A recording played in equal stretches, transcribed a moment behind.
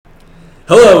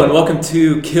Hello and welcome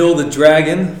to Kill the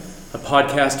Dragon, a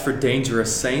podcast for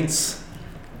dangerous saints.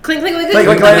 Clink, clink, clink, Clink,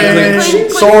 clink, clink, clink, clink, clink,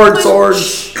 clink, sword, clink. sword.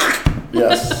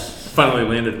 Yes. Finally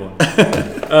landed one.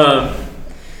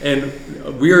 And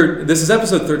this is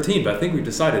episode 13, but I think we've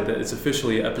decided that it's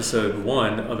officially episode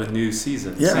 1 of a new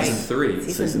season, Yes. season 3.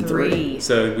 Season 3.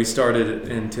 So we started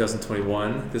in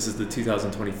 2021. This is the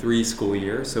 2023 school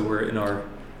year, so we're in our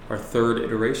third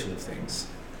iteration of things.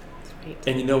 Right.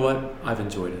 And you know what? I've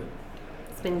enjoyed it.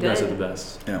 It's been You guys are the good.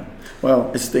 best. Yeah.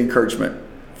 Well, it's the encouragement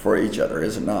for each other,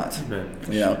 is it not? Amen.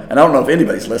 You know, and I don't know if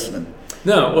anybody's listening.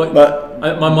 No, well, But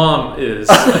my mom is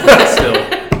still.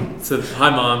 So, hi,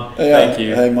 Mom. Thank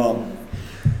you. Hey, Mom.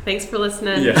 Thanks for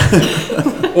listening. Yeah.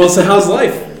 Well, so how's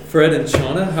life, Fred and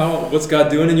Shauna? What's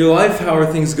God doing in your life? How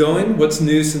are things going? What's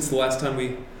new since the last time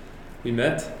we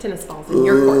met? Tennis balls in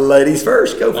your court. Ladies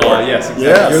first, go for it. Yes,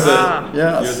 exactly. Yes.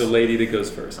 Yes. You're the lady that goes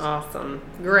first. Awesome.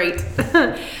 Great.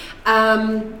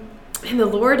 And the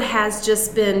Lord has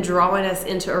just been drawing us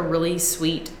into a really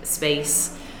sweet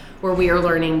space where we are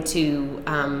learning to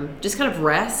just kind of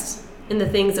rest in the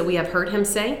things that we have heard Him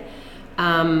say,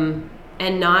 and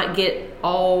not get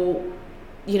all,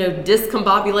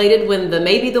 discombobulated when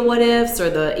maybe the what ifs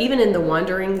or even in the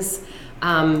wonderings,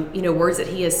 words that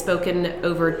He has spoken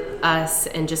over us,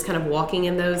 and just kind of walking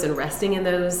in those and resting in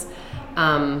those.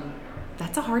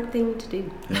 That's a hard thing to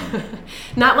do. Yeah.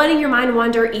 Not letting your mind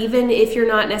wander, even if you're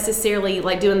not necessarily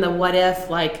like doing the what if,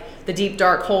 like the deep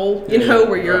dark hole,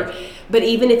 where you're, right. But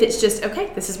even if it's just,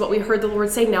 okay, this is what we heard the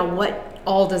Lord say. Now, what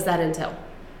all does that entail?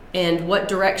 And what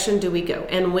direction do we go?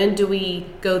 And when do we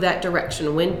go that direction?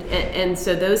 And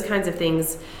so those kinds of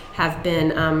things have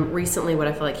been recently what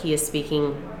I feel like He is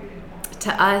speaking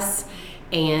to us.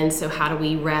 And so how do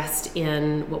we rest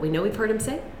in what we know we've heard Him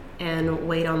say and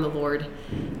wait on the Lord?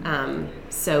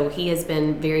 So He has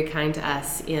been very kind to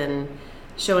us in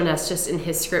showing us just in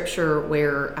His scripture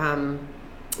where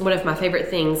one of my favorite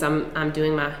things, I'm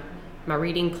doing my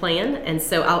reading plan, and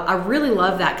so I really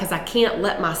love that because I can't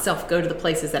let myself go to the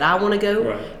places that I want to go,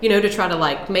 Right. to try to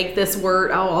like make this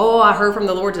word, I heard from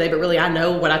the Lord today, but really I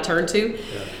know what I turn to.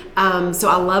 Yeah. So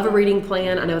I love a reading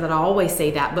plan. I know that I always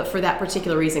say that, but for that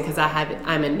particular reason, because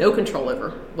I'm in no control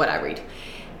over what I read.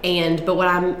 But what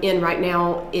I'm in right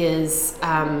now is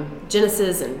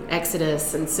Genesis and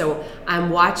Exodus, and so I'm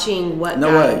watching what.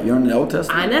 No God, way. You're in the Old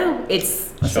Testament? I know.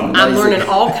 That's I'm amazing. learning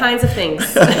all kinds of things.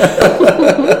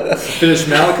 Finish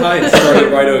Malachi and start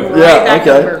it right over. Right Yeah, back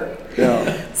okay. over.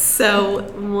 Yeah. So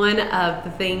one of the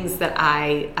things that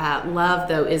I love,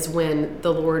 though, is when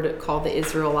the Lord called the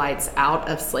Israelites out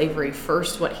of slavery.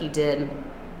 First, what He did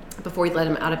before He led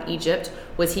them out of Egypt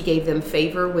was He gave them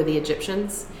favor with the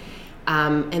Egyptians.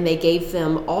 And they gave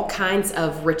them all kinds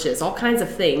of riches, all kinds of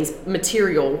things,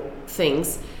 material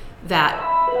things that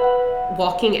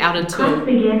walking out into. Class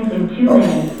begins in 2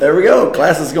 minutes. There we go.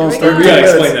 Class is going to There we start. go. We in gotta 2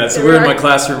 explain minutes. that. So we're in my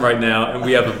classroom right now, and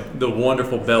we have the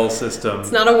wonderful bell system.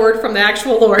 It's not a word from the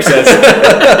actual Lord. The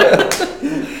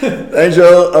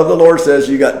angel of the Lord says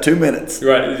you got 2 minutes.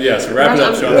 Right. Yeah. So wrap it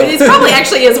up, Sean. It probably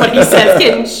actually is what He says.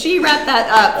 Can she wrap that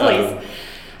up, please?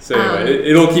 So anyway,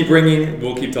 it'll keep ringing.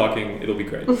 We'll keep talking. It'll be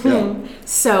great. Yeah.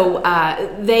 So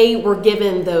they were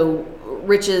given, though,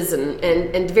 riches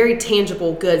and very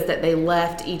tangible goods that they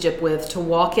left Egypt with to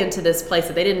walk into this place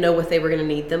that they didn't know what they were going to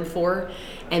need them for.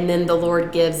 And then the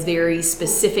Lord gives very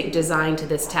specific design to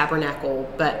this tabernacle.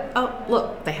 But,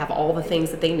 look, they have all the things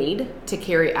that they need to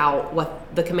carry out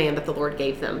what the command that the Lord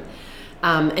gave them.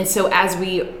 And so as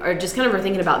we are just kind of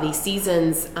thinking about these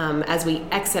seasons, as we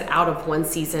exit out of one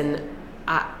season,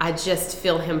 I just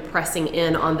feel Him pressing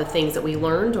in on the things that we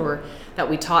learned or that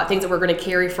we taught, things that we're going to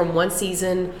carry from one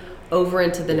season over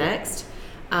into the next,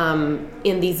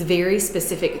 in these very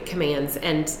specific commands.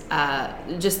 And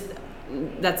just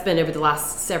that's been over the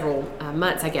last several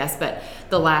months, I guess, but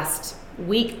the last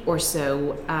week or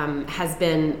so has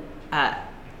been,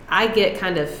 I get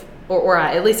kind of, or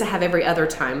at least I have every other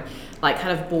time, like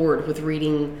kind of bored with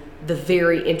reading the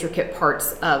very intricate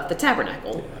parts of the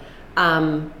tabernacle.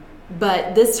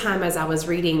 But this time as I was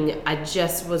reading, I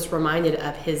just was reminded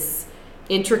of His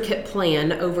intricate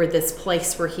plan over this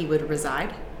place where He would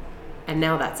reside. And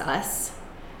now that's us.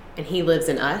 And He lives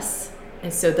in us.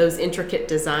 And so those intricate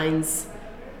designs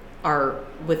are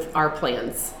with our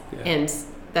plans. Yeah. And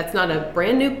that's not a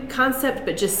brand new concept,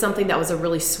 but just something that was a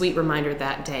really sweet reminder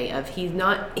that day of He's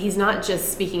not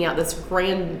just speaking out this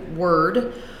grand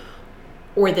word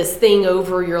or this thing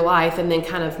over your life and then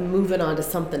kind of moving on to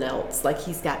something else. Like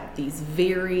He's got these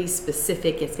very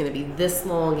specific, it's going to be this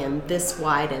long and this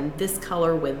wide and this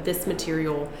color with this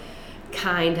material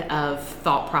kind of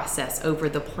thought process over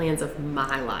the plans of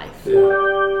my life.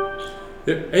 Yeah.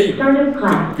 Hey, Start of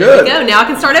class. Good. Go, now I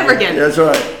can start over again. That's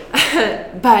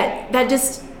right. But that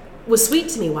just was sweet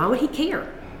to me. Why would he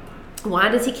care? Why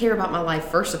does he care about my life,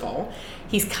 first of all?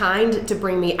 He's kind to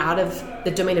bring me out of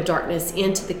the domain of darkness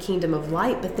into the kingdom of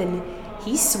light, but then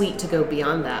he's sweet to go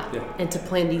beyond that and to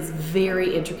plan these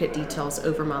very intricate details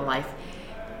over my life.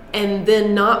 And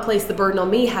then not place the burden on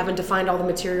me having to find all the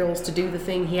materials to do the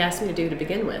thing he asked me to do to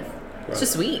begin with. Right. It's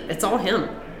just sweet. It's all him.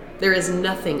 There is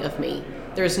nothing of me.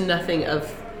 There's nothing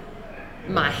of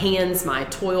my hands, my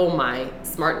toil, my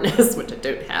smartness, which I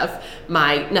don't have,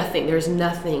 my nothing. There's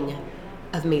nothing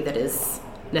of me that is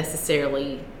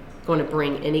necessarily going to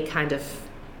bring any kind of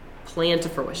plan to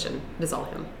fruition. It is all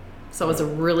him. So it was a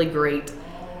really great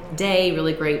day,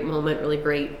 really great moment, really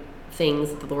great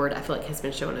things that the Lord, I feel like, has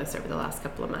been showing us over the last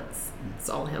couple of months. It's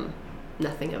all him,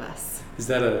 nothing of us. Is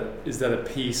that a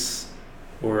peace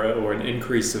or an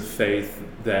increase of faith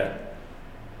that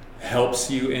helps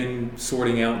you in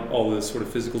sorting out all the sort of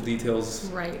physical details?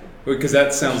 Right. Because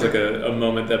that sounds like a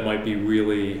moment that might be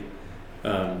really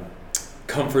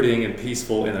comforting and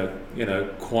peaceful in a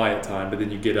quiet time, but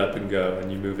then you get up and go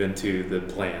and you move into the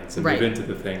plans and move into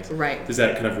the things. Right. Does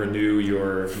that kind of renew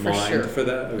your mind for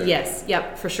that? Okay. Yes.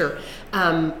 Yep. For sure.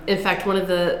 In fact, one of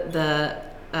the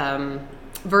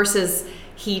verses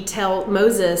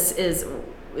Moses is.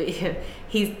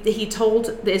 He told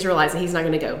the Israelites that he's not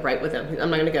going to go right with them. I'm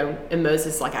not going to go. And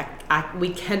Moses is like,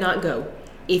 we cannot go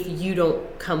if you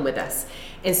don't come with us.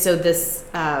 And so this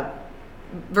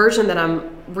version that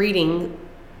I'm reading,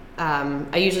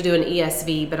 I usually do an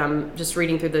ESV, but I'm just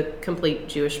reading through the complete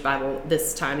Jewish Bible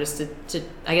this time, just to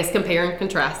I guess, compare and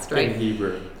contrast, right? In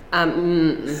Hebrew.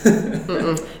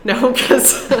 No,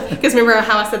 because remember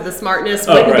how I said the smartness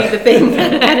wouldn't be the thing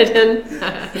that added in?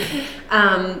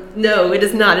 No, it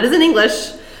is not. It is in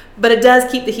English, but it does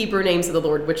keep the Hebrew names of the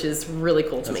Lord, which is really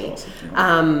cool to me.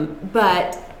 Awesome.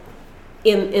 But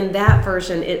in that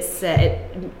version, it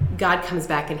said God comes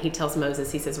back and he tells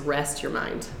Moses, he says, "Rest your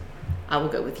mind. I will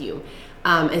go with you."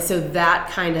 And so that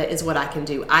kind of is what I can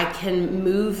do. I can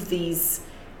move these.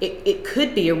 It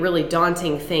could be a really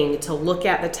daunting thing to look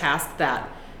at the task that,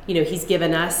 he's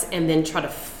given us and then try to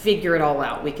figure it all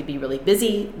out. We could be really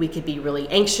busy. We could be really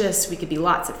anxious. We could be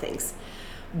lots of things.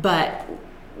 But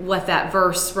what that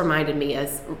verse reminded me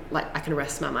is, like, I can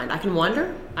rest my mind. I can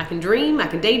wonder. I can dream. I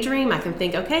can daydream. I can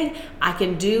think, okay, I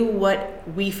can do what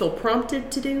we feel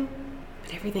prompted to do.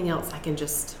 But everything else, I can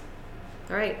just,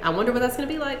 all right, I wonder what that's going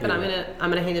to be like, but I'm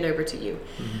gonna hand it over to you.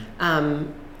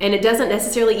 Mm-hmm. And it doesn't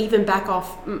necessarily even back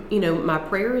off, my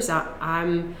prayers.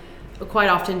 I'm quite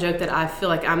often joke that I feel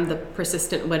like I'm the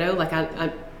persistent widow. Like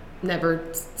I never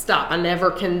stop. I never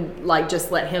can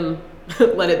just let him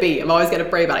let it be. I'm always going to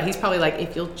pray about it. He's probably like,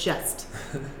 if you'll just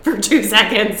for 2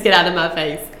 seconds get out of my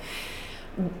face.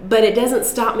 But it doesn't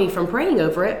stop me from praying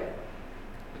over it.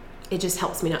 It just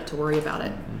helps me not to worry about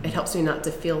it. Mm-hmm. It helps me not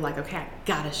to feel like, okay,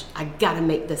 I gotta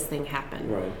make this thing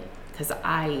happen. Right. Because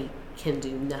I can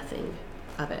do nothing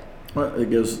of it. Well, it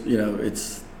goes,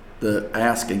 it's the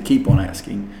ask and keep on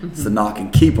asking. Mm-hmm. It's the knock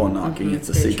and keep on knocking. Mm-hmm. It's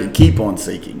the seek and keep on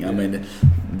seeking. Yeah. I mean,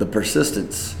 the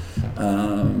persistence.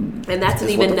 And that's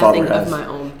even nothing of my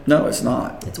own. No, it's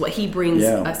not. It's what he brings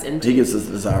us into. He gives us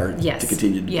the desire to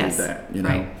continue to do that,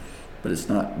 Right. But it's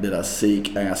not, did I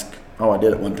seek, ask, I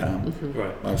did it one time. Mm-hmm.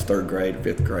 Right. I was 3rd grade,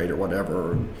 5th grade or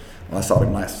whatever. I saw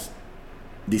it last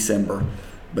December.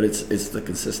 But it's the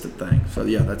consistent thing. So,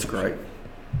 yeah, that's great.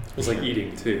 It's like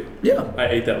eating too. Yeah. I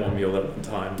ate that one meal at one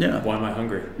time. Yeah. Why am I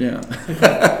hungry? Yeah.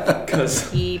 Because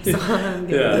keeps on.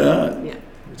 Yeah.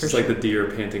 It's just like the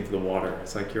deer panting for the water.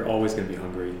 It's like you're always going to be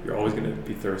hungry. You're always going to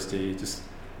be thirsty. Just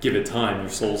give it time. Your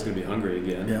soul's going to be hungry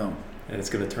again. Yeah. And it's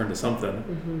going to turn to something.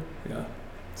 Mm-hmm. Yeah.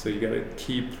 So you got to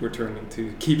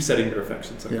keep setting your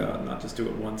affections on God, not just do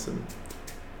it once and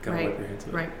kind of wipe your hands of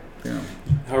it. Right. Yeah.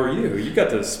 How are you? You got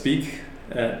to speak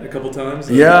a couple times.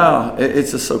 Yeah,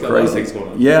 it's just so crazy.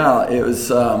 Yeah, it was.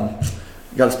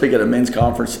 Got to speak at a men's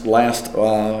conference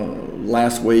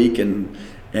last week, and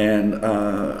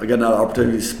I got another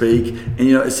opportunity to speak. And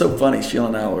it's so funny. Sheila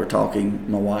and I were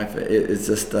talking. My wife. It's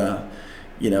just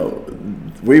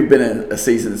we've been in a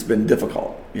season that's been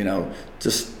difficult.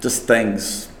 Just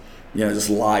things. Just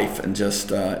life, and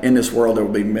just in this world there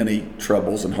will be many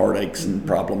troubles and heartaches and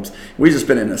problems. We've just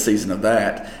been in a season of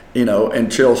that,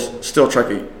 and still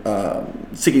trying,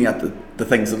 seeking out the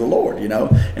things of the Lord,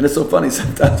 And it's so funny,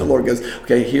 sometimes the Lord goes,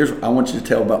 okay, I want you to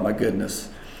tell about my goodness.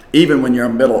 Even when you're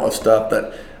in the middle of stuff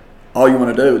that all you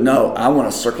want to do, no, I want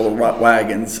to circle the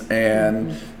wagons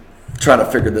and try to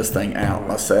figure this thing out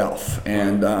myself.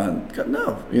 And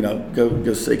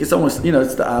go seek. It's almost,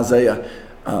 it's the Isaiah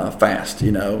fast,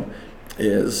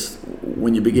 is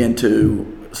when you begin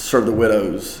to serve the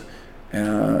widows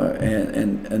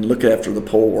and look after the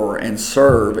poor and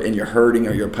serve in your hurting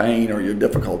or your pain or your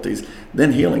difficulties,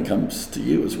 then healing comes to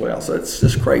you as well. So it's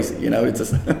just crazy, It's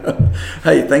just,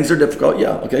 hey, things are difficult.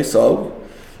 Yeah, okay. So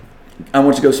I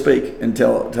want you to go speak and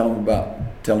tell them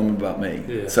about me.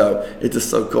 Yeah. So it's just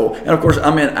so cool. And of course,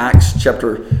 I'm in Acts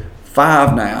chapter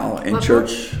 5 now in What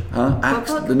church.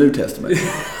 Acts, the New Testament.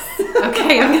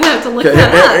 Okay, I'm gonna have to look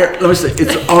that up. Let me see.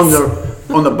 It's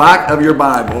on the back of your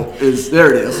Bible.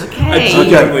 There it is. Okay. I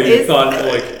genuinely thought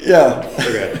Yeah.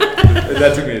 okay.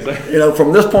 That took me a second.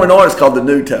 From this point on, it's called the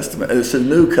New Testament. It's a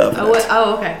new covenant.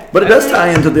 Okay. But it does tie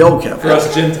into the old covenant. For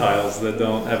us Gentiles that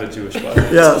don't have a Jewish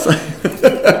Bible. Yeah.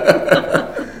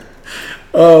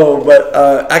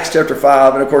 But Acts chapter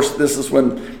 5, and of course, this is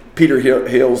when Peter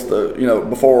heals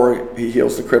before he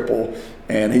heals the cripple,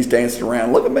 and he's dancing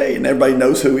around, look at me, and everybody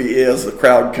knows who he is. The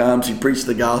crowd comes, he preached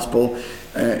the gospel,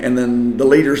 and then the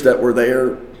leaders that were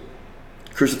there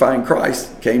crucifying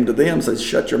Christ came to them and said,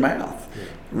 shut your mouth.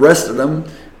 Arrested them,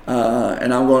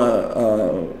 and I'm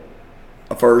going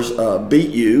to first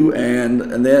beat you,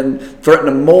 and then threaten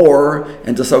them more,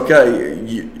 and just,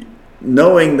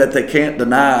 knowing that they can't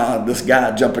deny this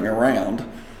guy jumping around,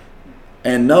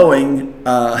 and knowing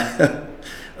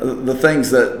the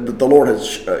things that the Lord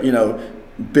has,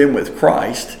 been with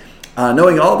Christ,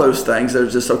 knowing all those things, they're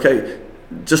just,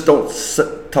 just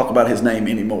don't talk about his name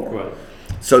anymore. Right.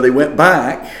 So they went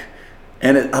back,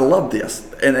 and I love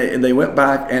this, and they went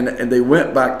back, and they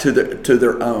went back to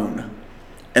their own,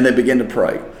 and they began to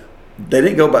pray. They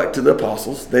didn't go back to the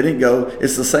apostles. They didn't go.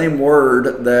 It's the same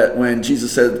word that when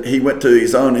Jesus said he went to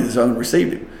his own and his own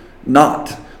received him.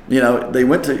 Not, he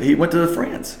went to the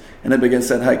friends, and they began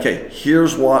saying, hey, okay,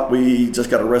 here's what we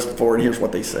just got arrested for, and here's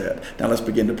what they said. Now let's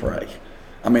begin to pray.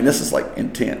 I mean, this is like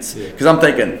intense, because I'm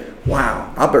thinking,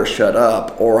 wow, I better shut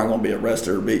up, or I'm going to be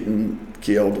arrested or beaten,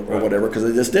 killed, or whatever, because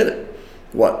they just did it.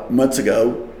 Months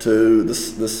ago to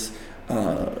this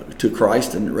to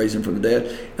Christ and raise him from the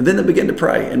dead. And then they begin to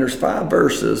pray. And there's 5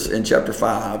 verses in chapter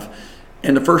 5.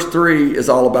 And the first 3 is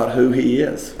all about who he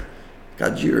is.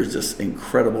 God, you're just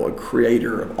incredible, a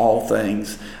creator of all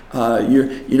things.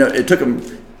 It took him,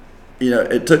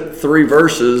 it took 3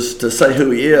 verses to say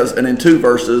who he is, and then 2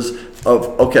 verses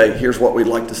of, okay, here's what we'd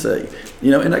like to see.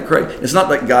 Isn't that great? It's not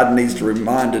that God needs to be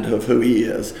reminded of who he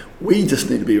is. We just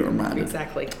need to be reminded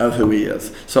of who he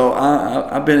is. So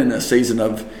I've been in a season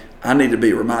of, I need to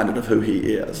be reminded of who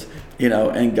he is,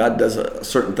 and God does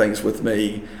certain things with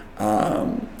me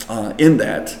in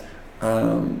that.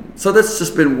 So that's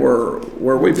just been where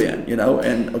we've been,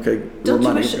 and don't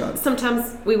you wish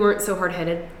sometimes we weren't so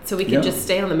hard-headed, so we could just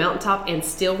stay on the mountaintop and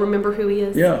still remember who he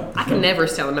is? Yeah. I can never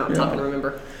stay on the mountaintop and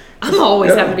remember. I'm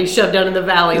always having to be shoved down in the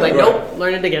valley, nope,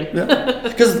 learn it again.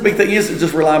 Because the big thing is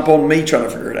just relying upon me trying to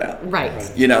figure it out. Right.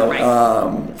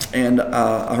 And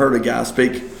I heard a guy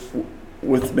speak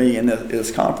with me in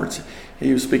this conference.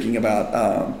 He was speaking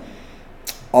about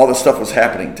all this stuff was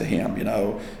happening to him,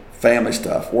 family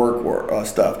stuff, work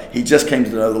stuff. He just came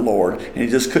to know the Lord, and he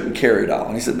just couldn't carry it all.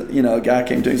 And he said, a guy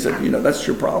came to him and said, that's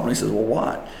your problem. And he says, well,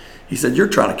 what? He said, you're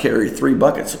trying to carry 3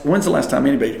 buckets. When's the last time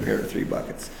anybody can carry 3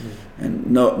 buckets? Mm-hmm.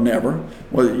 And no, never.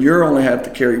 Well, you only have to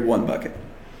carry 1 bucket,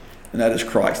 and that is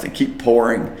Christ. And keep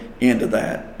pouring into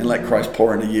that, and let Christ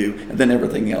pour into you, and then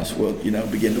everything else will,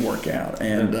 begin to work out.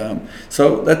 And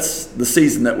so that's the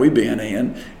season that we've been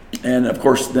in. And of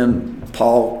course, then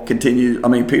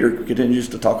Peter continues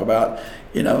to talk about,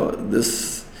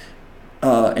 this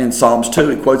in Psalms 2.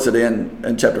 He quotes it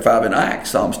in chapter 5 in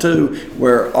Acts, Psalms 2,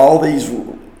 where all these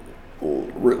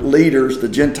leaders, the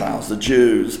Gentiles, the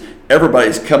Jews,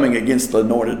 everybody's coming against the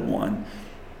anointed one,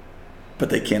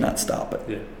 but they cannot stop it.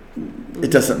 Yeah.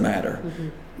 It doesn't matter. Mm-hmm.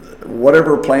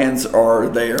 Whatever plans are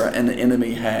there and the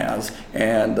enemy has,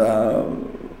 and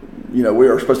we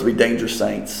are supposed to be dangerous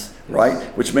saints, right?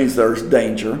 Which means there's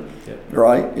danger,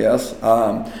 right? Yes.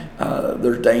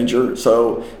 There's danger.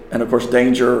 So, and of course,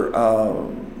 danger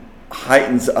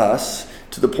heightens us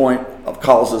to the point of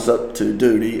calls us up to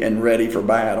duty and ready for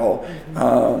battle.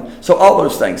 So all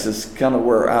those things is kind of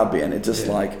where I've been. It's just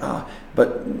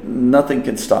but nothing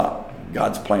can stop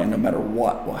God's plan, no matter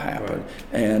what will happen,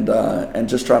 and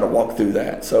just try to walk through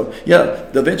that. So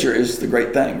the venture is the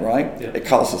great thing, right? Yeah. It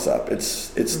calls us up. It's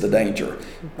the danger.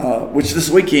 Which this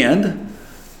weekend,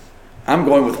 I'm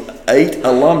going with 8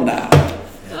 alumni.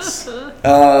 Yes.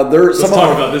 Let's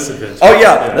talk about this adventure. Oh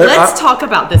yeah, let's talk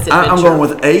about this adventure. I'm going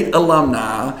with 8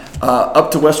 alumni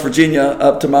up to West Virginia,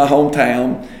 up to my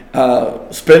hometown,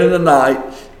 spending the night,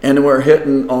 and we're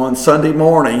hitting on Sunday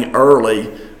morning early.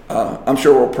 I'm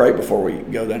sure we'll pray before we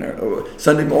go down there.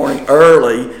 Sunday morning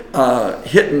early,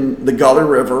 hitting the Gauley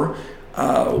River,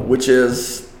 which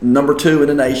is number 2 in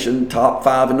the nation, top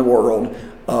 5 in the world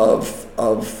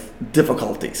of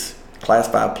difficulties, class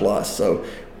 5 plus. So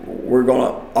we're going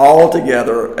to all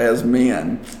together as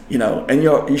men, and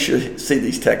you should see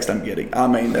these texts I'm getting. I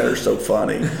mean, they're so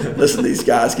funny. Listen to these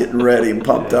guys getting ready and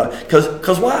pumped up.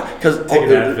 Because why? Because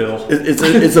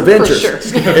it's adventures.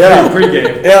 For sure. Yeah,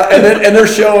 Pre-game. Yeah, and they're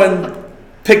showing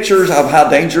pictures of how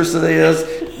dangerous it is.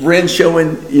 Ren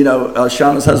showing,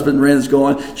 Shauna's husband Ren's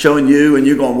showing you, and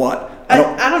you going, what?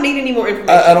 I don't need any more information.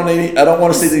 I don't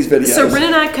want to see these videos. So Ren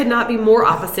and I could not be more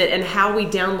opposite in how we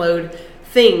download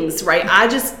things, right? I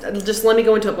just let me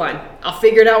go into it blind. I'll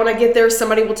figure it out when I get there.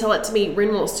 Somebody will tell it to me.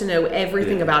 Ren wants to know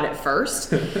everything about it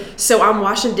first. So I'm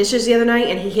washing dishes the other night,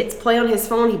 and he hits play on his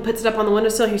phone. He puts it up on the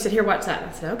windowsill. He said, "Here, watch that."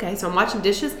 And I said, "Okay." So I'm watching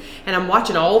dishes, and I'm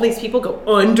watching all these people go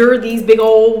under these big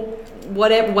old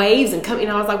waves and come.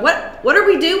 I was like, "What are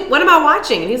we doing? What am I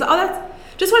watching?" And he's like, "Oh,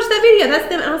 just watch that video. That's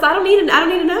them." And I was like, I don't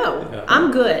need to know. Yeah.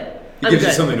 I'm good. It gives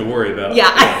you something to worry about.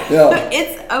 Yeah.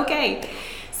 It's okay.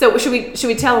 So should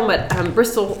we tell them what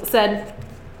Bristol said?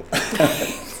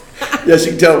 Yes,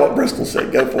 you can tell what Bristol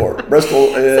said. Go for it.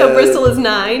 Bristol is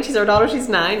 9. She's our daughter. She's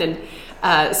 9,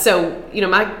 and so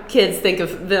my kids think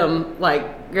of them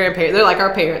like grandparents. They're like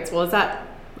our parents. Well, is that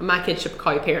my kids should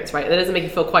call you parents, right? That doesn't make you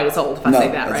feel quite as old if I say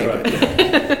that, right?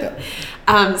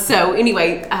 Yeah. So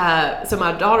anyway, so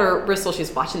my daughter Bristol,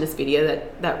 she's watching this video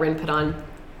that Ren put on,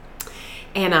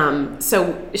 and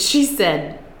so she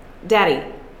said, "Daddy,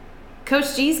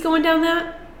 Coach G's going down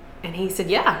that?" And he said,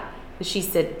 "Yeah." And she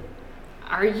said,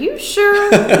 "Are you sure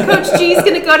Coach G's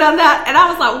going to go down that?" And I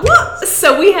was like, "What?"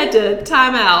 So we had to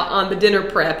time out on the dinner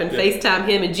prep and FaceTime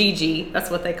him and Gigi.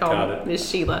 That's what they call Miss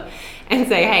Sheila. And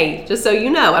say, "Hey, just so you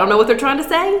know, I don't know what they're trying to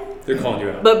say. They're calling you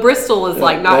out." But Bristol is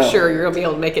not sure you're going to be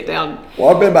able to make it down. Well,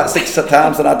 I've been about 6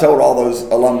 times, and I told all those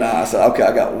alumni, I said, "Okay,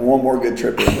 I got one more good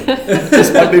trip in me.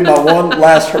 This might be my one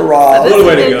last hurrah. What a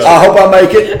way to go. I hope I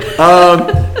make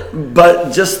it."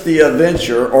 But just the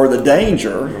adventure or the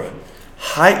danger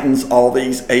heightens all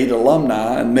these 8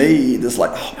 alumni and me. Just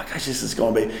like, oh my gosh, this is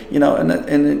going to be, and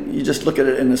then you just look at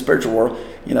it in the spiritual world,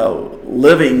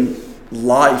 living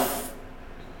life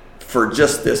for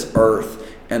just this earth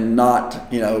and not,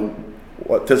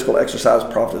 what physical exercise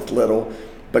profiteth little,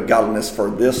 but godliness for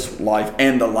this life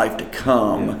and the life to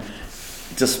come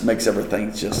just makes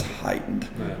everything just heightened.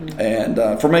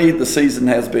 And for me, the season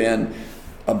has been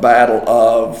a battle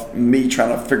of me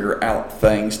trying to figure out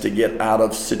things to get out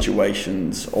of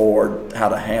situations or how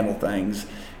to handle things.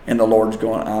 And the Lord's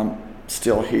going, I'm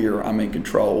still here, I'm in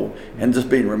control, and just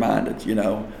being reminded,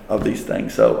 of these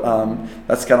things. So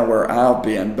that's kind of where I've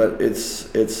been, but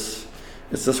it's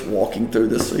just walking through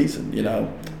this season,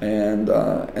 and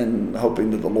hoping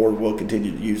that the Lord will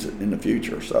continue to use it in the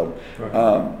future. So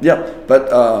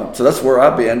so that's where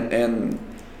I've been, and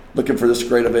looking for this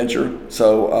great adventure.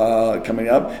 So coming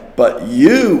up, but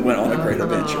you went on a great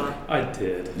adventure. I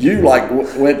did. You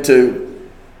went to.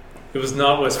 It was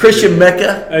not West Christian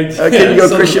Mecca. Can you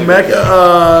go Christian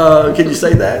Mecca? Can you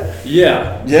say that?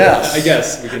 Yeah. Yes. I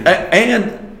guess we can.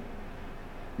 And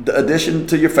the addition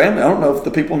to your family. I don't know if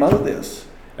the people know this.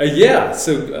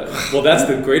 So that's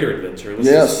the greater adventure.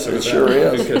 Yes, it sure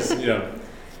is. Because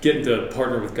getting to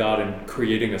partner with God and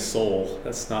creating a soul,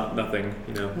 that's not nothing.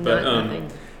 But nothing.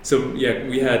 So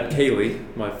we had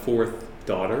Kaylee, my 4th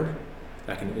daughter,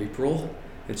 back in April.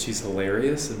 And she's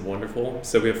hilarious and wonderful.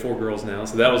 So we have 4 girls now.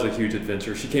 So that was a huge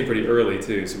adventure. She came pretty early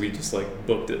too, so we just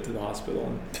booked it to the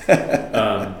hospital.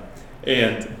 But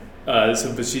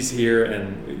she's here,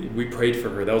 and we prayed for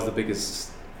her. That was the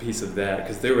biggest piece of that,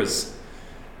 because there was.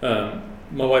 My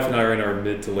wife and I are in our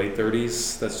mid to late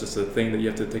 30s. That's just a thing that you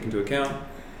have to take into account.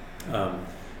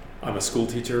 I'm a school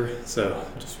teacher, so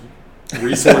just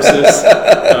resources.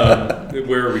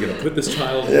 Where are we going to put this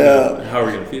child? How are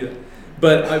we going to feed it?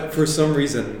 But for some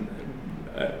reason,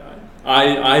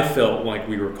 I felt like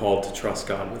we were called to trust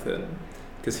God with it,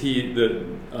 because in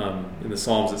the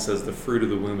Psalms it says the fruit of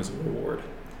the womb is a reward.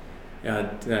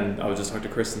 And I would just talk to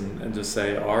Chris and just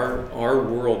say our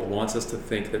world wants us to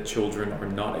think that children are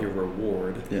not a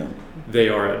reward. Yeah. They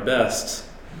are at best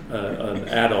an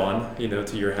add-on,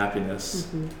 to your happiness.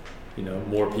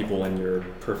 Mm-hmm. More people in your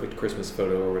perfect Christmas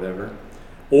photo or whatever.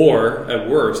 Or, at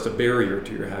worst, a barrier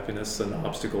to your happiness, an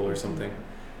obstacle or something.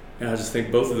 And I just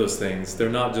think both of those things, they're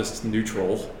not just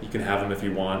neutral. You can have them if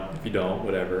you want, if you don't,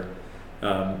 whatever.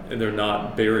 And they're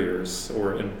not barriers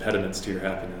or impediments to your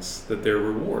happiness, that they're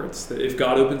rewards. That if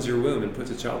God opens your womb and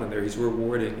puts a child in there, He's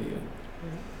rewarding you.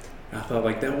 And I thought,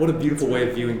 that, what a beautiful way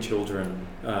of viewing children.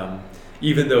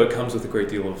 even though it comes with a great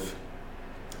deal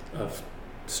of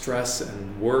stress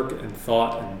and work and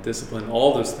thought and discipline,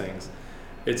 all those things,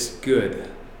 it's good.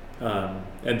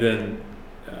 And then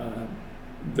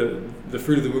the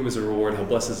fruit of the womb is a reward. How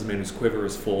blessed is the man whose quiver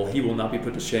is full. He will not be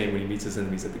put to shame when he meets his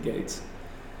enemies at the gates.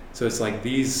 So it's like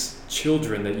these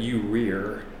children that you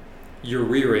rear, you're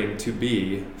rearing to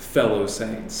be fellow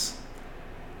saints.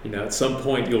 At some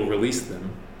point you'll release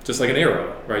them, just like an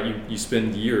arrow, right? You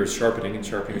spend years sharpening and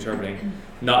sharpening and sharpening,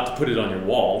 not to put it on your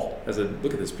wall as a,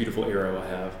 look at this beautiful arrow I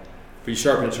have. But you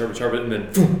sharpen it, sharpen it, sharpen it, and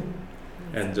then boom,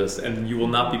 and you will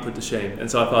not be put to shame. And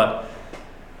so I thought,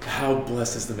 how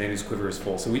blessed is the man whose quiver is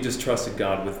full. So we just trusted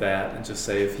God with that and just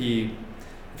say, if he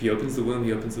opens the womb,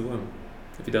 he opens the womb.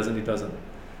 If he doesn't, he doesn't.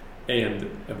 And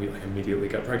we immediately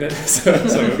got pregnant. So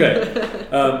it's like, okay.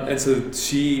 And so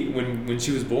when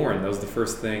she was born, that was the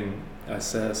first thing I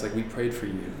said. It's like, we prayed for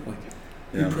you.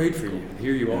 We prayed for you, and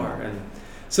here you are. And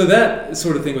so that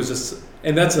sort of thing was just,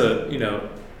 and that's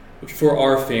for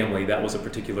our family, that was a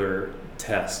particular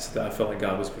test that I felt like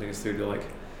God was putting us through to, like,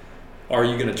 are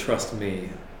you going to trust me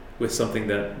with something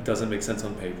that doesn't make sense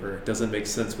on paper, doesn't make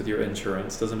sense with your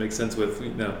insurance, doesn't make sense with, are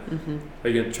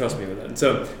you going to trust me with it? And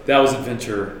so that was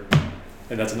adventure,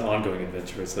 and that's an ongoing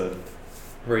adventure. It's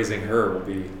raising her will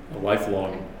be a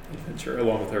lifelong adventure,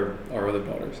 along with our other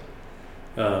daughters.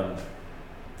 But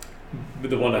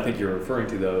the one I think you're referring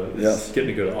to, though, is getting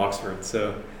to go to Oxford.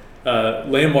 So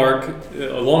Landmark,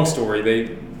 a long story,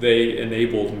 they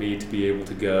enabled me to be able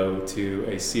to go to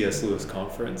a C.S. Lewis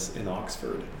conference in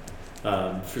Oxford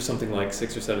for something like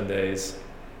 6 or 7 days,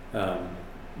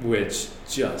 which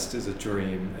just is a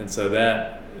dream. And so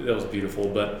that was beautiful.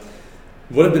 But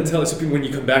what I've been telling, so when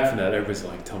you come back from that, everybody's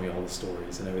like, tell me all the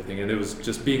stories and everything. And it was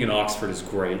just, being in Oxford is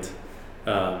great.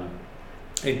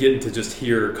 And getting to just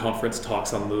hear conference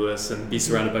talks on Lewis and be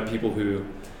surrounded by people who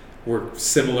were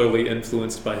similarly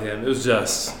influenced by him. It was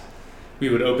just, we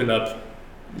would open up,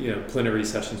 plenary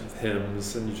sessions with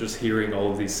hymns, and you're just hearing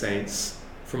all of these saints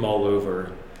from all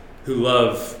over who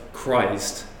love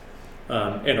Christ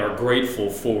and are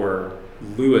grateful for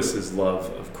Lewis's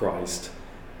love of Christ.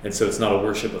 And so it's not a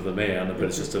worship of the man, but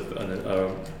it's just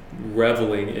a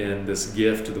reveling in this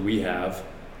gift that we have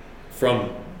from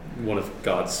one of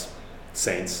God's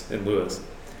saints in Lewis.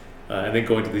 And then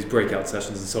going to these breakout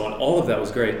sessions and so on. All of that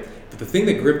was great. But the thing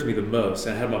that gripped me the most,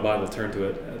 and I had my Bible turned to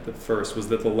it at the first, was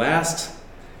that the last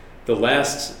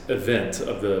event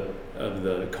of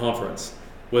the conference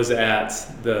was at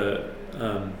the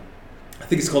I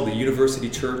think it's called the University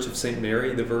Church of St.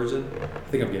 Mary the Virgin. I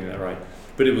think I'm getting that right.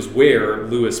 But it was where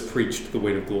Lewis preached The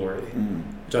Weight of Glory,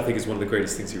 which I think is one of the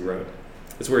greatest things he wrote.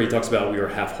 It's where he talks about we are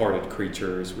half-hearted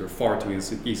creatures, we are far too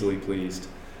easily pleased.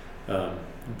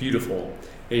 Beautiful.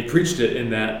 And he preached it in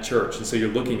that church. And so you're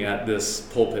looking at this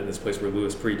pulpit, this place where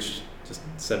Lewis preached just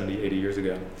 70, 80 years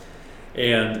ago.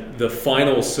 And the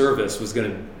final service was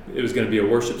going to be a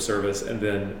worship service, and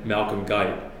then Malcolm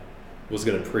Guite was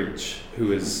going to preach,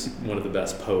 who is one of the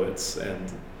best poets.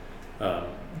 And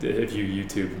if you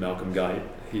YouTube Malcolm Guite,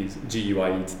 he's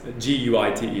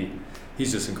Guite.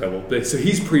 He's just incredible. But, so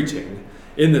he's preaching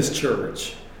in this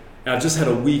church. And I've just had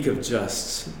a week of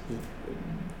just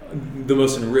the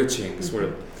most enriching sort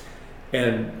of,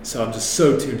 and so I'm just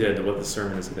so tuned in to what the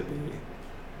sermon is going to be.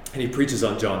 And he preaches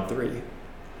on John 3,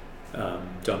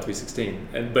 John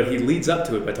 3:16, but he leads up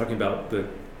to it by talking about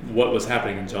what was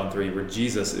happening in John 3, where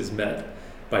Jesus is met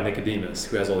by Nicodemus,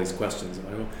 who has all these questions.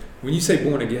 When you say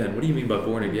born again, what do you mean by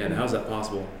born again? How's that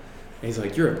possible? And he's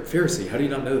like, you're a Pharisee. How do you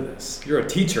not know this? You're a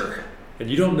teacher, and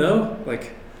you don't know?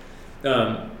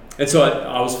 And so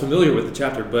I was familiar with the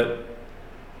chapter, but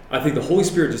I think the Holy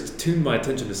Spirit just tuned my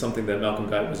attention to something that Malcolm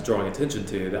Guite was drawing attention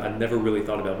to that I'd never really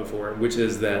thought about before, which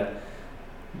is that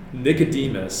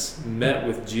Nicodemus met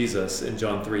with Jesus in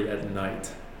John 3 at night,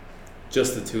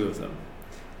 just the two of them.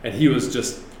 And he was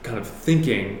just kind of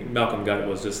thinking, Malcolm Guite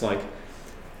was just like,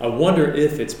 I wonder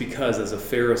if it's because as a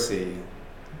Pharisee,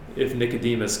 if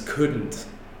Nicodemus couldn't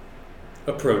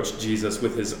approach Jesus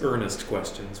with his earnest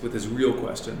questions, with his real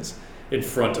questions, in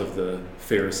front of the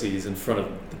Pharisees, in front of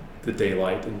the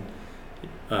daylight,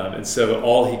 and so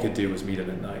all he could do was meet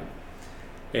him at night.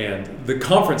 And the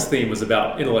conference theme was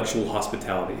about intellectual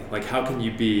hospitality. Like, how can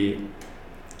you be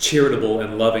charitable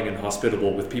and loving and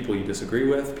hospitable with people you disagree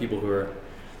with, people who are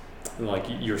like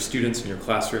your students in your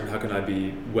classroom? How can I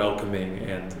be welcoming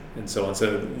and so on?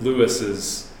 So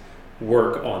Lewis's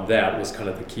work on that was kind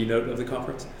of the keynote of the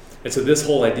conference. And so this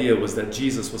whole idea was that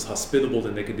Jesus was hospitable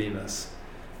to Nicodemus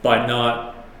by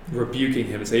not rebuking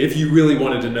him and say, if you really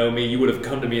wanted to know me, you would have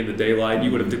come to me in the daylight, you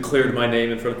would have declared my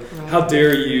name in front of, how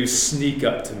dare you sneak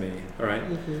up to me, all right?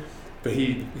 but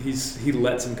he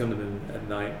lets him come to him at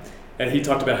night. And he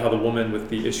talked about how the woman with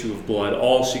the issue of blood,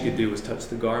 all she could do was touch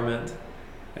the garment,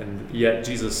 and yet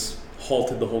Jesus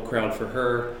halted the whole crowd for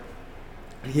her.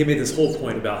 And he made this whole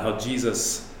point about how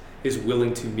Jesus is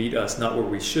willing to meet us not where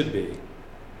we should be,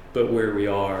 but where we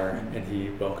are, and he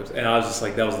welcomes. And I was just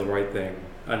like, that was the right thing.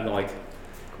 I'm like,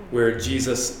 where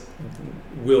Jesus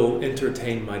will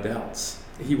entertain my doubts.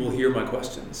 He will hear my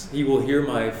questions. He will hear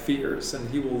my fears, and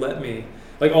he will let me.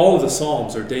 Like all of the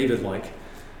Psalms are David like,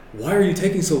 why are you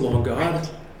taking so long, God?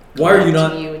 Why are you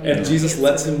not? And Jesus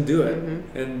lets him do it,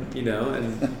 and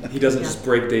and he doesn't just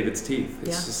break David's teeth.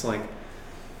 It's just like,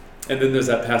 and then there's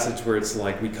that passage where it's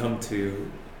like we come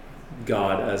to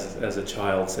God as a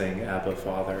child saying, Abba,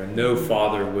 Father, and no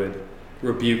father would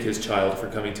rebuke his child for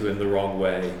coming to him the wrong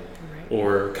way,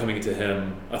 or coming to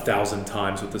him 1,000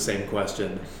 times with the same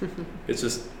question. It's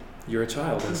just, you're a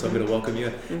child, and so I'm going to welcome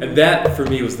you. And that for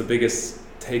me was the biggest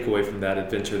takeaway from that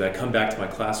adventure, that I come back to my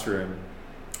classroom,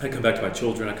 I come back to my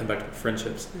children, I come back to my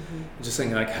friendships, just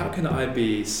saying like, how can I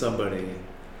be somebody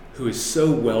who is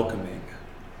so welcoming,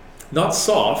 not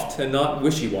soft and not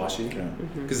wishy-washy,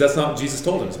 because that's not what Jesus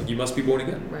told him. It's like, you must be born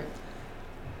again. Right.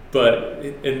 But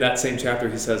in that same chapter,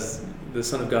 he says, the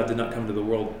Son of God did not come to the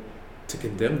world to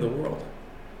condemn the world.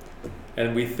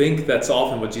 And we think that's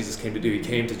often what Jesus came to do. He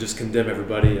came to just condemn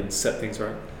everybody and set things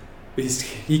right. But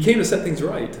he came to set things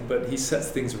right, but he sets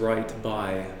things right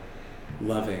by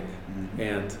loving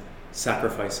and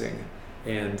sacrificing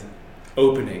and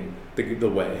opening the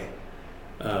way,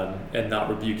 and not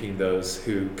rebuking those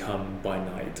who come by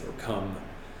night or come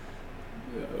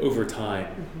over time.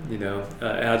 And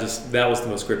that was the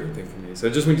most gripping thing for me. So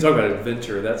just when you talk about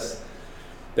adventure,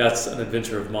 that's an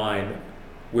adventure of mine,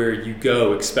 where you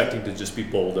go expecting to just be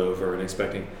bowled over and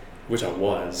expecting, which I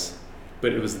was,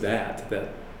 but it was that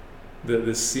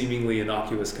the seemingly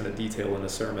innocuous kind of detail in a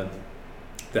sermon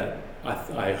that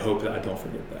I hope that I don't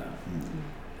forget that.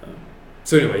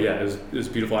 So anyway, it was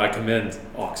beautiful. I commend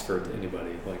Oxford to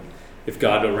anybody. Like, if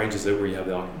God arranges it where you have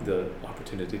the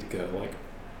opportunity to go, like,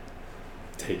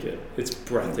 take it. It's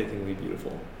breathtakingly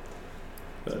beautiful.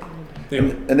 But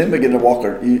anyway. And then begin to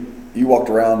walk. You walked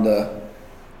around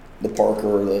the park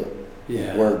or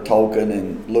where Tolkien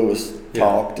and Lewis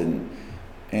talked, and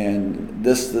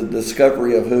the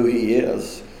discovery of who he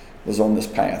is was on this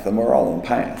path, and we're all on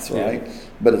paths, right? Yeah.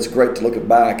 But it's great to look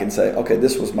back and say, okay,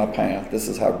 this was my path. This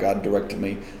is how God directed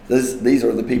me. These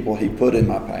are the people he put in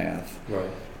my path.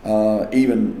 Right.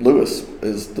 Even Lewis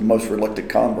is the most reluctant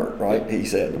convert, right? He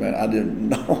said, "Man, I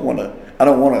don't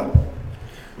want to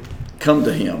come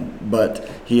to him," but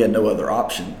he had no other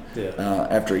option.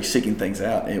 After he's seeking things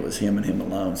out, it was him and him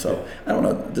alone. So I don't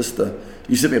know,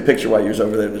 you sent me a picture while you was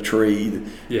over there, the tree,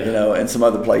 and some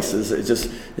other places. It's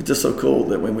just so cool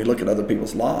that when we look at other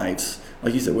people's lives,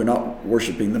 like you said, we're not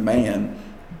worshiping the man,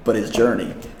 but his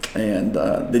journey. And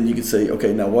then you can say,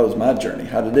 okay, now what was my journey?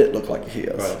 How did it look like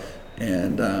his? Right.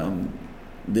 And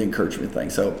the encouragement thing.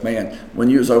 So, man, when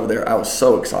you was over there, I was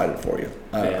so excited for you.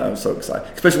 I was so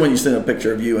excited, especially when you sent a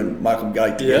picture of you and Michael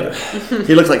Guy together. Yep.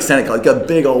 He looks like Santa Claus, got a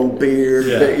big old beard,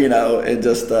 and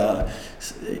just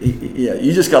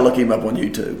you just gotta look him up on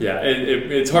YouTube. Yeah,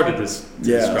 it's hard to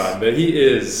describe, but he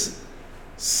is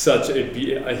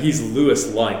he's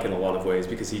Lewis-like in a lot of ways,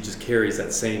 because he just carries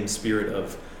that same spirit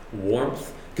of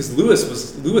warmth. Because Lewis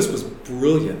was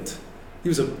brilliant. He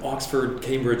was an Oxford,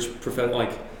 Cambridge professor,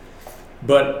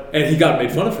 and he got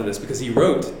made fun of for this, because he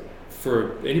wrote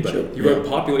for anybody. He wrote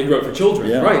he wrote for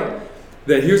children, right?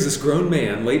 That here's this grown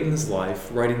man late in his life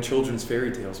writing children's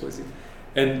fairy tales, was he?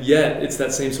 And yet it's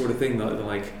that same sort of thing,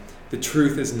 like the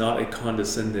truth is not a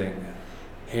condescending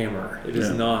hammer. It is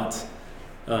not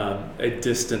a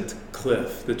distant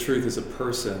cliff. The truth is a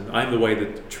person. I'm the way,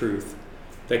 the truth,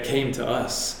 that came to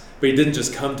us. But he didn't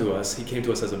just come to us. He came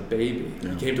to us as a baby.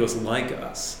 He came to us like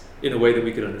us in a way that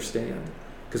we could understand,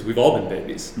 because we've all been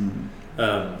babies.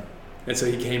 And so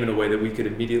he came in a way that we could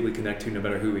immediately connect to, no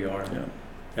matter who we are.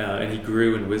 And he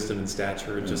grew in wisdom and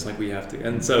stature, just like we have to.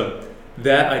 And so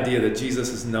that idea that Jesus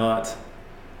is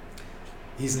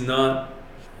he's not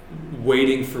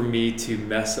waiting for me to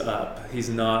mess up. He's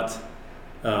not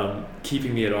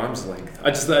keeping me at arm's length.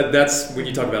 That's when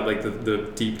you talk about like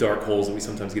the deep dark holes that we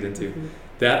sometimes get into.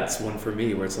 That's one for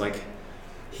me, where it's like,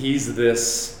 he's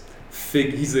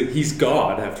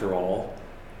God after all,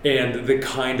 and the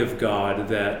kind of God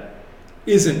that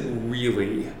isn't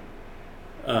really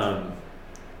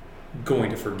going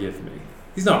to forgive me.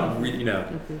 He's not,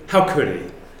 how could he?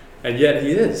 And yet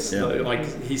he is. Like,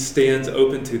 he stands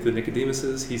open to the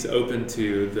Nicodemuses. He's open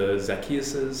to the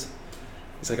Zacchaeuses.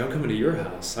 He's like, I'm coming to your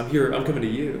house. I'm here. I'm coming to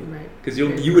you. Right. Because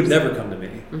you would never come to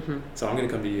me. Mm-hmm. So I'm going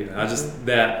to come to you. And I just,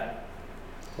 that,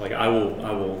 like, I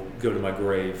will go to my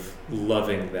grave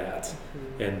loving that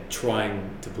and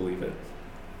trying to believe it.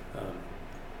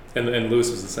 And Lewis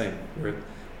was the same. Where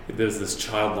there's this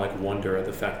childlike wonder at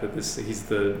the fact that he's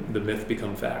the myth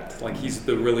become fact. Like, he's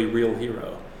the really real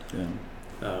hero. Yeah.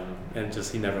 And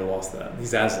just, he never lost that.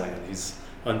 He's Aslan. He's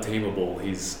untamable.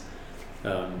 He's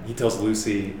he tells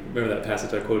Lucy, remember that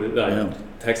passage I quoted,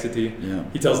 texted to you? Yeah.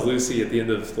 He tells Lucy at the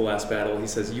end of the last battle, he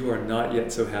says, you are not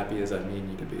yet so happy as I mean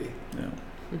you to be. Yeah.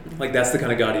 Like, that's the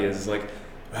kind of God he is. It's like,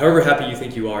 however happy you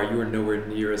think you are nowhere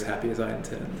near as happy as I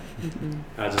intend.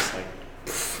 I just like,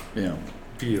 yeah,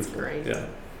 beautiful. That's great. Yeah.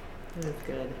 That's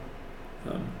good.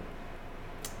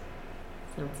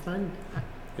 Sounds fun.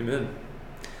 Amen.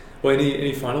 Well,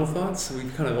 any final thoughts?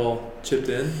 We've kind of all chipped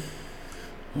in.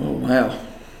 Oh, wow.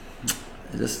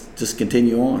 Just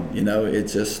continue on,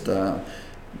 it's just the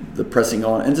pressing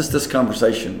on, and just this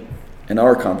conversation and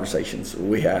our conversations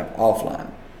we have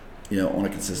offline, on a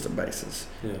consistent basis.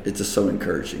 Yeah. It's just so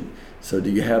encouraging. So do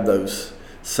you have those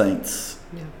saints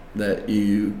that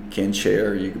you can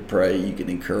share, you can pray, you can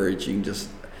encourage, you can just,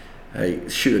 hey,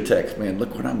 shoot a text, man,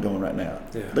 look what I'm doing right now.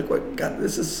 Yeah. Look what, God,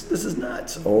 this is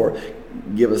nuts. Or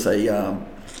give us a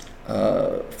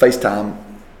FaceTime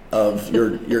of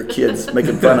your kids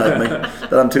making fun of me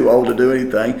that I'm too old to do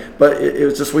anything. But it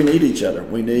was just, we need each other.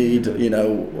 We need, like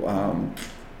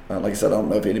I said, I don't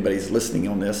know if anybody's listening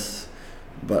on this,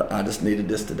 but I just needed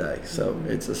this today. So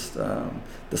it's just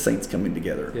the saints coming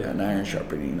together, and iron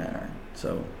sharpening iron.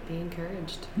 So be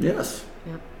encouraged. Yes.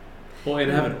 Yeah. Well,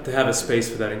 and to have a space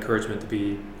for that encouragement to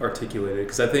be articulated,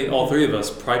 because I think all three of us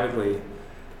privately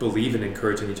believe in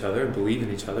encouraging each other and believe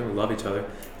in each other and love each other,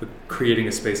 but creating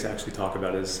a space to actually talk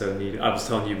about it is so needed. I was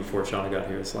telling you before Shauna got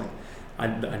here, it's like,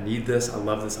 I need this, I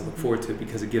love this, I look forward to it,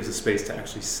 because it gives a space to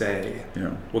actually say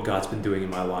what God's been doing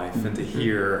in my life and to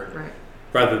hear,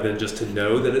 rather than just to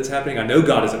know that it's happening. I know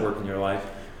God is at work in your life,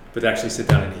 but to actually sit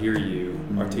down and hear you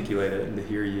articulate it and to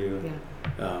hear you,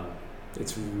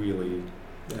 it's really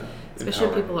especially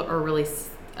when empowering. people are really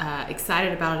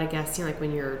excited about it, I guess, like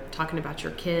when you're talking about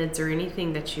your kids or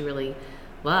anything that you really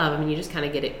love. I mean, you just kind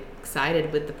of get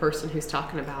excited with the person who's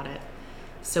talking about it.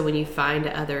 So when you find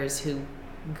others who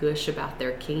gush about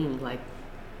their king, like,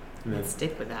 let's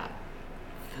stick with that.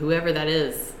 Whoever that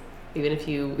is, even if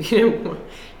you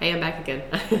hey, I'm back again.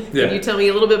 Can you tell me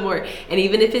a little bit more? And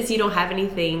even if it's you don't have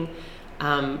anything,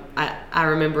 I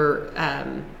remember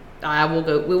I will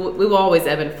go. We will always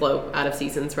ebb and flow out of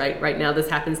seasons. Right now, this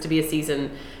happens to be a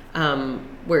season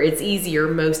where it's easier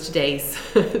most days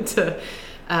to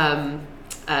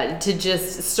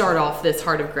just start off this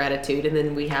heart of gratitude, and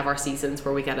then we have our seasons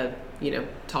where we gotta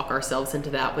talk ourselves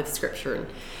into that with scripture. And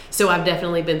so I've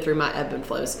definitely been through my ebb and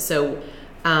flows. So,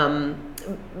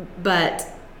 but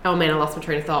oh man, I lost my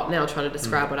train of thought now trying to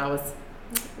describe what I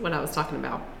was talking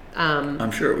about.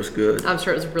 I'm sure it was good. I'm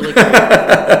sure it was really great.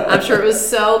 I'm sure it was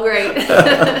so great.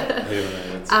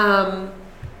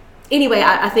 Anyway,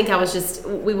 I think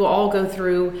we will all go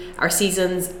through our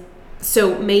seasons.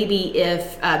 So maybe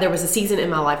if there was a season in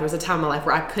my life, there was a time in my life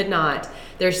where I could not,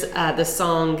 there's the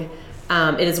song,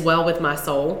 It Is Well With My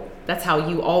Soul. That's how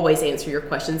you always answer your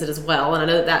questions, it is well. And I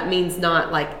know that means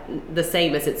not like the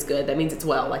same as it's good. That means it's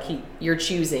well, like you're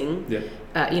choosing, to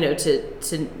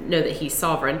know that he's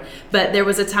sovereign. But there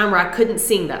was a time where I couldn't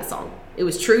sing that song. It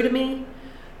was true to me,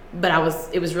 but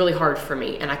it was really hard for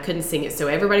me, and I couldn't sing it. So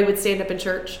everybody would stand up in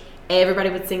church, everybody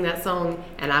would sing that song,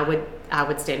 and I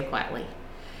would stand quietly.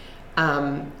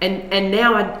 And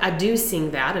now I do sing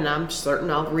that, and I'm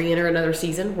certain I'll re-enter another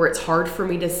season where it's hard for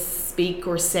me to speak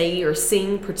or say or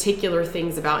sing particular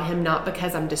things about him, not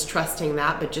because I'm distrusting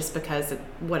that, but just because of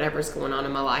whatever's going on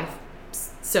in my life.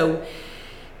 So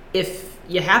if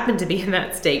you happen to be in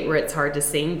that state where it's hard to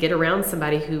sing, get around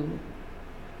somebody who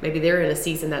maybe they're in a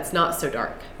season that's not so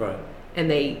dark. Right.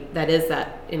 And that is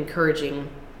that encouraging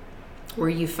where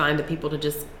you find the people to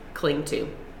just cling to,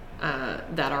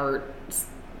 that are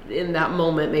in that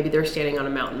moment. Maybe they're standing on a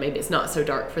mountain, maybe it's not so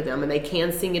dark for them, and they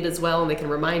can sing it as well, and they can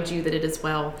remind you that it is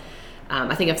well.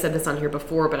 I think I've said this on here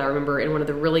before, but I remember in one of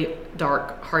the really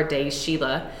dark, hard days,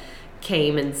 Sheila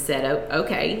came and said, "Oh,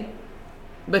 okay,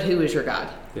 but who is your God?"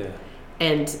 Yeah.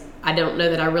 And I don't know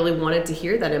that I really wanted to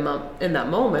hear that in that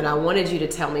moment. I wanted you to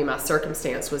tell me my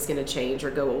circumstance was going to change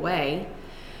or go away.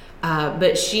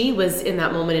 But she was in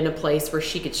that moment in a place where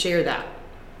she could share that.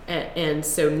 And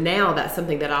so now that's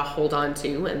something that I'll hold on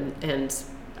to, and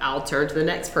I'll turn to the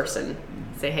next person,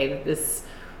 say, hey, this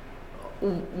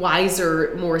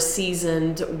wiser, more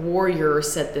seasoned warrior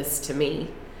said this to me,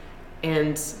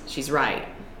 and she's right.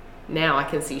 now I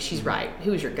can see she's right.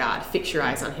 Who is your God? Fix your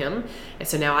eyes on him. And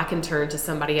so now I can turn to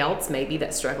somebody else maybe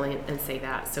that's struggling and say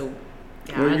that. So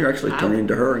yeah, well, you're actually turning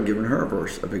to her and giving her a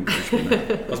verse of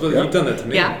encouragement. You've done that to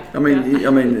me. Yeah. I mean,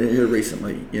 here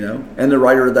recently, and the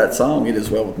writer of that song, "It Is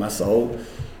Well With My Soul,"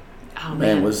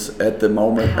 man, was at the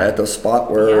moment at the spot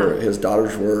where his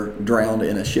daughters were drowned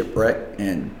in a shipwreck,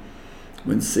 and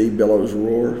when sea billows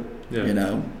roar,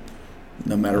 no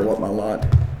matter what my lot,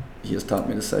 he has taught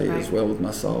me to say, "It is well with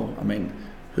my soul." I mean,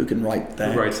 who can write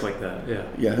that? Who writes like that? Yeah.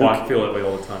 Yeah. I feel that way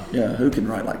all the time. Yeah. Who can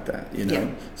write like that? Yeah.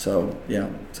 So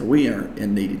So we are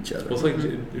in need of each other. Well,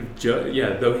 it's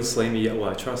like, though he slay me, yet will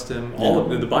I trust him. All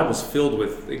of the Bible's filled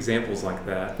with examples like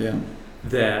that. Yeah.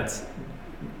 That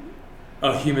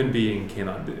a human being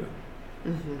cannot do.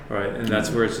 Mm-hmm. Right, and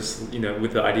that's where it's just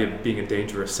with the idea of being a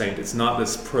dangerous saint, it's not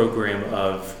this program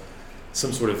of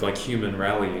some sort of like human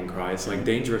rallying cry. It's like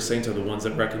dangerous saints are the ones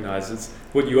that recognize it's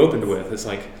what you opened with. It's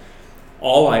like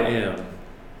all I am,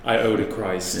 I owe to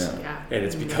Christ, and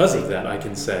it's because of that I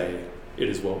can say it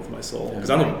is well with my soul, because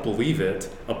I don't believe it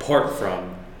apart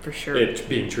from it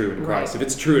being true in Christ. If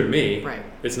it's true in me,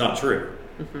 it's not true,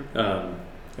 and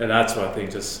that's what I think.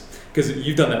 Just because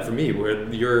you've done that for me,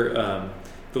 where you're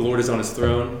the Lord is on his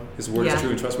throne, his word is true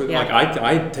and trustworthy. Like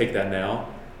I take that now.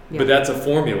 But that's a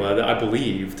formula that I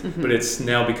believed, but it's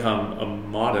now become a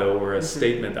motto or a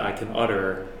statement that I can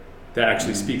utter that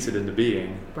actually speaks it into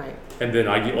being. Right. And then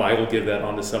I will give that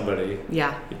on to somebody.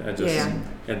 Yeah.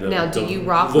 And now, do you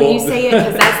rock when you say it?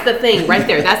 Because that's the thing right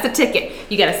there. That's the ticket.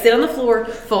 You got to sit on the floor,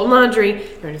 fold laundry.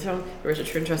 You're on the throne. You're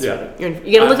true and trustworthy.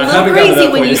 You got to look a little crazy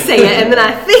when you say it, and then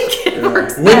I think it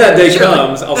works. When that day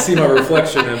comes, I'll see my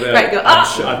reflection, and then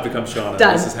I've become Shauna.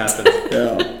 Done. This has happened.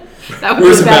 Yeah. That would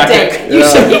be a bad day.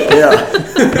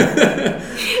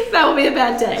 That will be a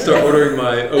bad day. Start ordering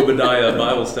my Obadiah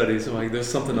Bible studies. I'm like, there's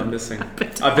something I'm missing.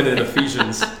 I've been in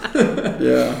Ephesians.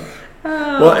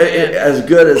 Well, as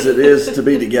good as it is to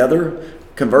be together,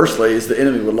 conversely, is the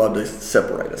enemy would love to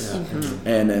separate us,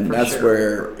 and that's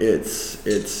where it's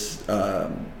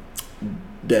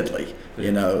deadly.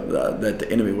 That the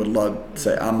enemy would love to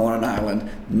say, I'm on an island,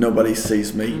 nobody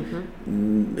sees me,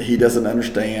 he doesn't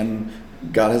understand,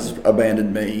 God has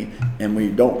abandoned me, and we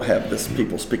don't have this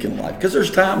people speaking life. Because there's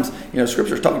times,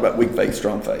 Scripture's talking about weak faith,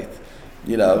 strong faith,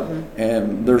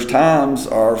 and there's times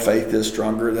our faith is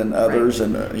stronger than others,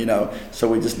 and so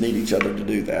we just need each other to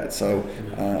do that. So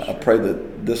I pray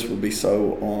that this would be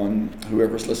so on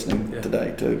whoever's listening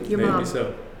today too. Your mom.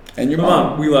 So. And your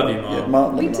mom. We love you, Mom. Yeah,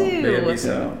 Mom. We do. May it be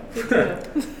so.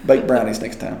 Bake brownies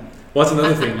next time. Well, that's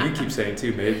another thing you keep saying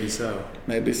too. May it be so.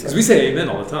 May it be so. Because we say amen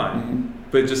all the time,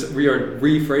 but just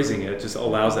rephrasing it just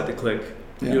allows that to click.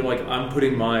 Yeah. You're like, I'm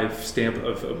putting my stamp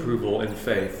of approval and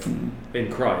faith in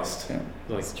Christ. Yeah.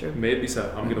 Like, may it be so.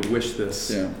 I'm going to wish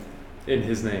this in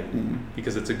His name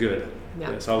because it's a good.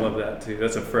 Yeah. So I love that too.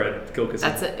 That's a Fred Gilkison.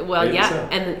 That's it. Well, so.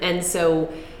 And so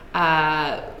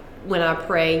when I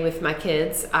pray with my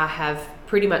kids, I have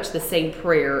pretty much the same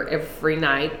prayer every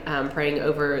night, praying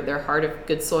over their heart of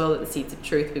good soil, that the seeds of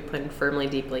truth be planted firmly,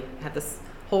 deeply. I have this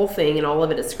whole thing, and all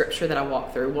of it is scripture that I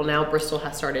walk through. Well, now Bristol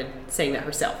has started saying that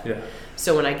herself. Yeah.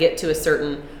 So when I get to a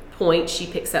certain point, she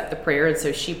picks up the prayer, and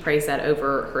so she prays that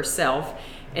over herself.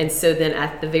 And so then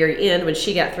at the very end, when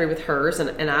she got through with hers,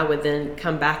 and I would then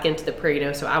come back into the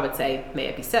prayer, so I would say, may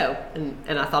it be so.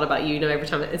 And I thought about you, every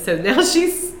time. And so now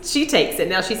she takes it.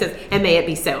 Now she says, and may it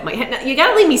be so. I'm like, no, you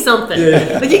got to leave me something.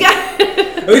 Yeah. Like, you got.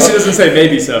 At least she doesn't say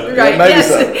maybe so. Right, maybe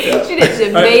so. Yeah. She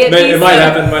did. May it be so. It might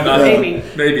happen, might not.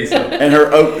 Maybe so. And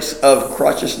her oaks of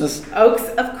righteousness. Oaks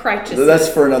of righteousness. That's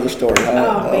for another story.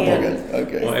 Huh? Oh, man.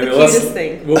 Okay. Well, the cutest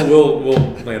thing. We'll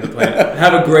land the plan.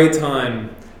 Have a great time.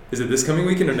 Is it this coming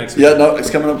weekend or next weekend? Yeah, no, it's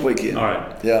coming up weekend. All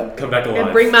right. Yeah. Come back alive.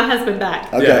 And bring my husband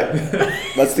back. Okay. Yeah.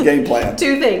 That's the game plan.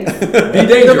 2 things. Be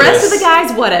dangerous. The rest of the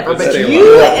guys, whatever. But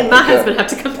you and my husband have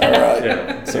to come back. All right.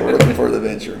 Yeah. So we're looking for the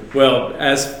venture. Well,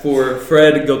 as for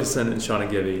Fred Gilkison and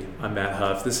Shauna Gibby, I'm Matt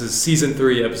Huff. This is Season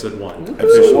 3, Episode 1.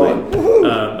 Episode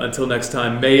 1. Until next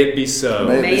time, may it be so.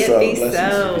 May it be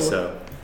so. Be so.